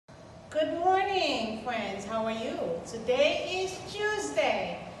Good morning, friends. How are you? Today is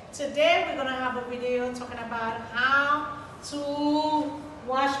Tuesday. Today we're going to have a video talking about how to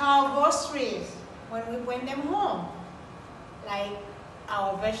wash our groceries when we bring them home, like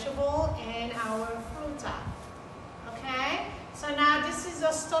our vegetable and our fruta. Okay? So now this is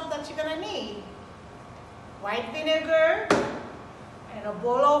the stuff that you're going to need. White vinegar and a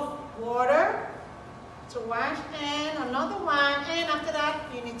bowl of water to wash, and another one, and after that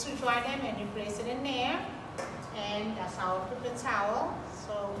you need to dry them and you place it in there, and that's our paper towel.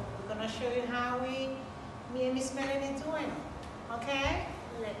 So we're gonna show you how me and Miss Melanie doing. Okay,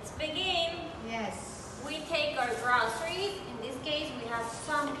 let's begin. Yes, we take our groceries. In this case we have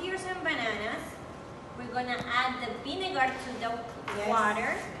some pears and bananas. We're gonna add the vinegar to the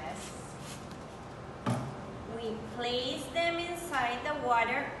water. Yes. We place them inside the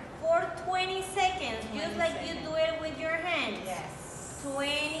water for 20 seconds, just like you do it with your hands. Yes.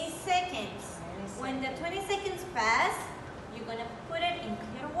 20 seconds. When the 20 seconds pass, you're going to put it in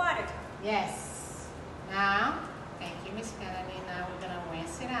clear water. Yes. Now, thank you, Miss Melanie. Now we're going to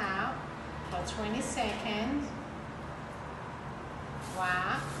rinse it out for 20 seconds.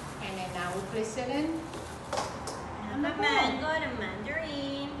 Wow. And then now we place it in the mango, the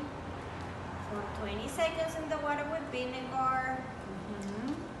mandarin. For 20 seconds in the water with vinegar.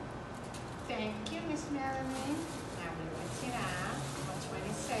 Thank you, Miss Melanie. Now we rinse it out for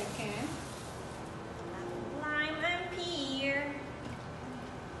 20 seconds. Lime and pear.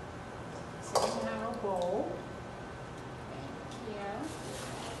 So we have a bowl. Thank you.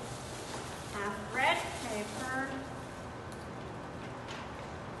 Have red pepper.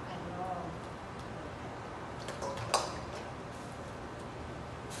 I know.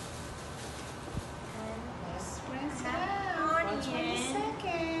 And let's rinse it out for 20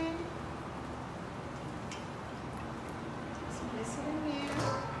 seconds.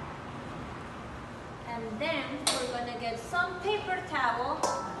 And then we're gonna get some paper towel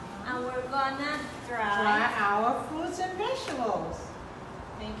and we're gonna dry our fruits and vegetables.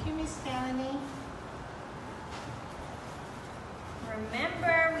 Thank you, Miss Melanie.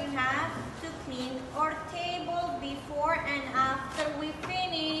 Remember, we have to clean our table before and after we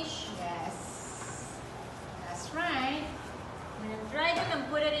finish. Yes, that's right. I'm gonna dry them and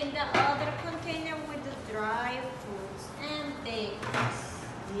put it in the other container with the dry fruits and veggies.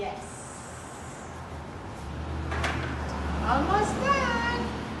 Yes. Almost done.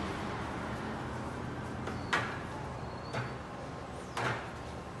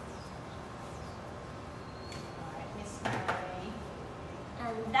 Alright, Miss Melanie.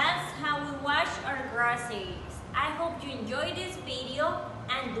 And that's how we wash our groceries. I hope you enjoyed this video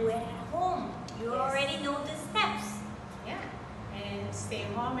and do it at home. You already know the steps. Yeah. And stay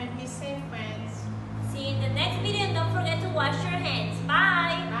home and be safe, friends. See you in the next video, and don't forget to wash your hands.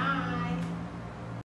 Bye. Bye.